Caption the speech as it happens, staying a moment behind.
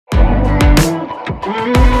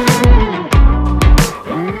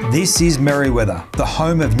This is Merewether, the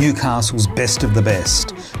home of Newcastle's best of the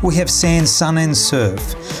best. We have sand, sun and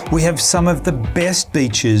surf. We have some of the best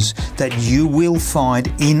beaches that you will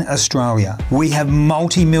find in Australia. We have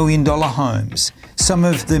multi-million-dollar homes, some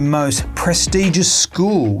of the most prestigious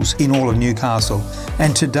schools in all of Newcastle.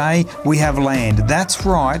 And today we have land. That's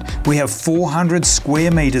right, we have 400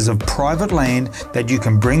 square metres of private land that you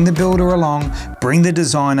can bring the builder along, bring the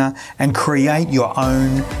designer and create your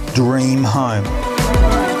own dream home.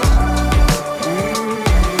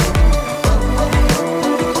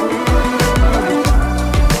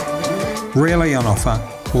 Rarely on offer,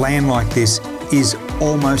 land like this is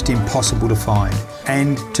almost impossible to find.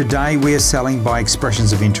 And today we are selling by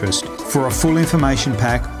expressions of interest. For a full information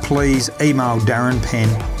pack, please email Darren Penn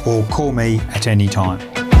or call me at any time.